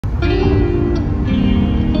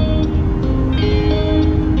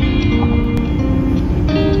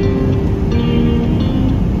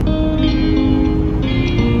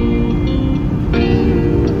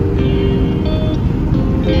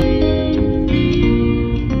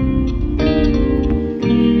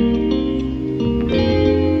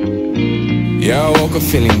woke up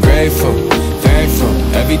feeling grateful, thankful.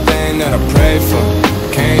 Everything that I prayed for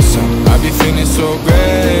came so. I be feeling so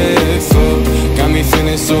grateful, got me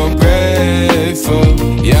feeling so grateful.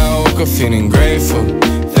 Yeah, I woke up feeling grateful,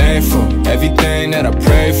 thankful. Everything that I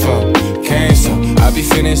prayed for came so. I be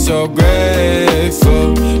feeling so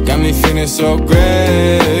grateful, got me feeling so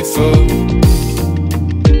grateful.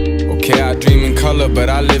 Okay, I dream in color, but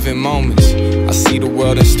I live in moments. I see the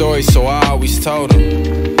world in stories, so I always told them.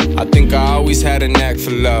 I think I always had a knack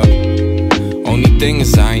for love. Only thing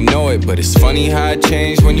is I ain't know it, but it's funny how it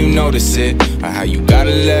changed when you notice it, or how you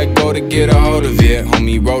gotta let go to get a hold of it.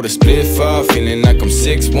 Homie wrote a spliff up, feeling like I'm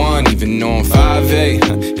 6'1", even though I'm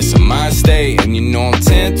 5'8". It's a mind state, and you know I'm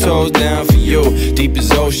 10 toes down for you. Deep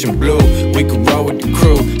as ocean blue, we could roll with the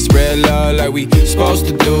crew, spread love like we supposed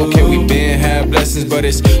to do. Can we been have blessings, but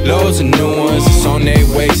it's loads of new ones. It's on their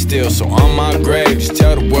way still, so on my grave, just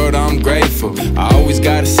tell the world I'm grateful. I always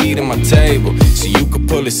got a seat at my table, so you could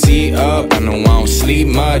pull a seat up. I know I don't sleep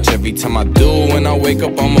much, every time I do, when I wake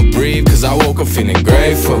up I'ma breathe. Cause I woke up feeling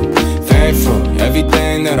grateful, thankful.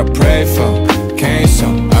 Everything that I prayed for came so.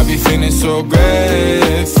 I be feeling so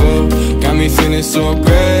grateful, got me feeling so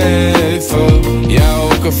grateful. Yeah, I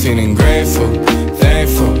woke up feeling grateful,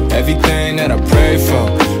 thankful. Everything that I prayed for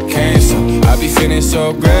came so. I be feeling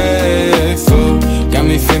so grateful, got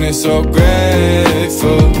me feeling so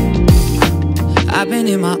grateful. I've been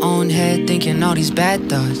in my own head thinking all these bad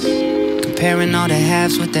thoughts, comparing all the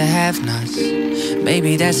halves with the have-nots.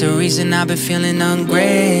 Maybe that's the reason I've been feeling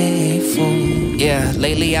ungrateful. Yeah,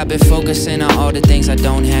 lately I've been focusing on all the things I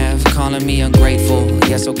don't have, calling me ungrateful.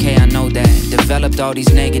 Yes, okay, I know that. Developed all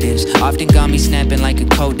these negatives, often got me snapping like a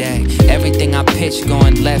Kodak. Everything I pitch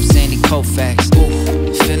going left, Sandy Koufax.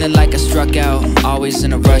 Ooh, feeling like I struck out, always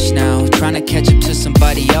in a rush now. Trying to catch up to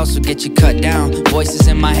somebody else will get you cut down. Voices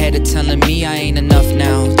in my head are telling me I ain't enough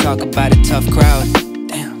now. Talk about a tough crowd.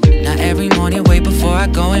 Now every morning, wait before I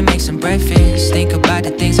go and make some breakfast. Think about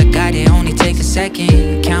the things I got, it only takes a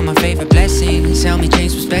second. Count my favorite blessings, help me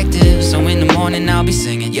change perspective. So in the morning I'll be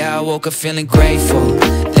singing. Yeah, I woke up feeling grateful,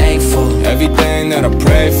 thankful. Everything that I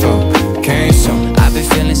prayed for came so. I've been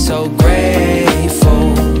feeling so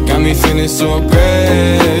grateful, got me feeling so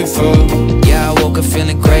grateful. Yeah, I woke up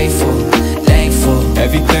feeling grateful, thankful.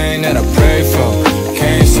 Everything that I prayed for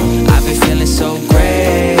came so. I've been feeling so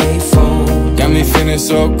grateful, got me feeling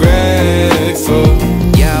so grateful.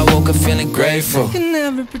 Yeah, I woke up feeling grateful. You can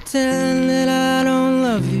never pretend that I don't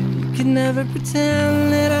love you. You can never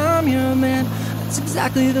pretend that I'm your man. It's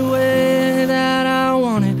exactly the way that I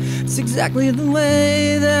want it. It's exactly the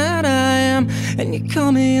way that I am. And you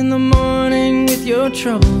call me in the morning with your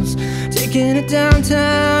troubles, taking it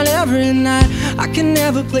downtown every night. I can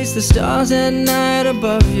never place the stars at night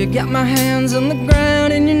above you. Got my hands on the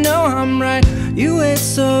ground and you know I'm right. You wait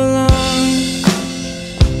so long,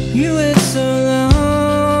 you wait so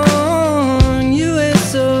long, you wait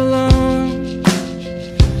so long,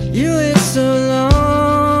 you wait so long.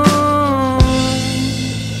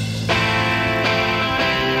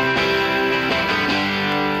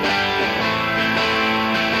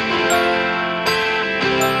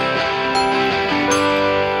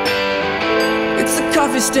 It's a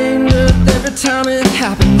coffee-stained earth every time it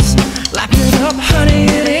happens. Lap it up, honey,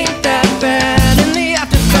 it ain't that bad. And the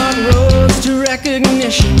afterthought rose to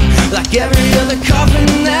recognition, like every other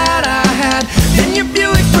coffin that I had. Then your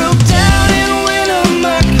Buick broke down and went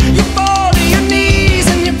amok. You fall to your knees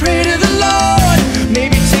and you pray to the Lord.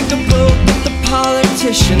 Maybe take the boat with the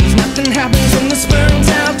politicians. Nothing happens in this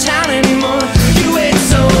burnt out town anymore. You wait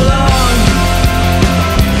so long,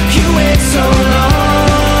 you wait so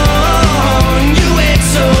long, you wait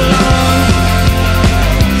so long,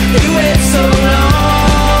 you wait so long.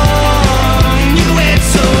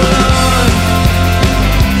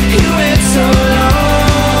 So long,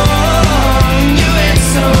 you wait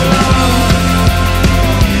so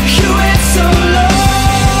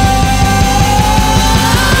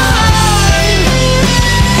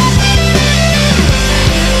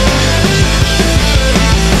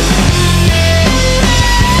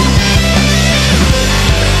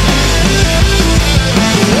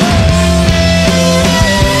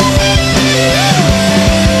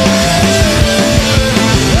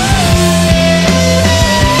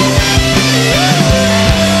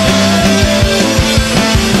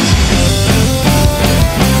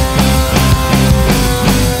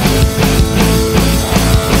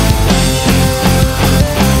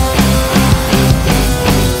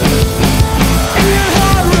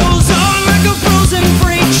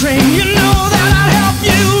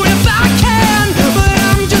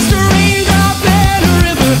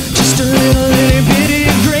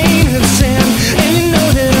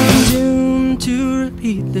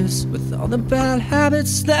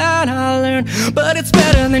lessons that I learned. But it's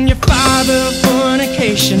better than your father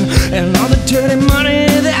fornication and all the dirty money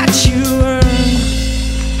that you earned.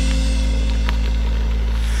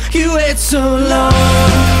 You wait so long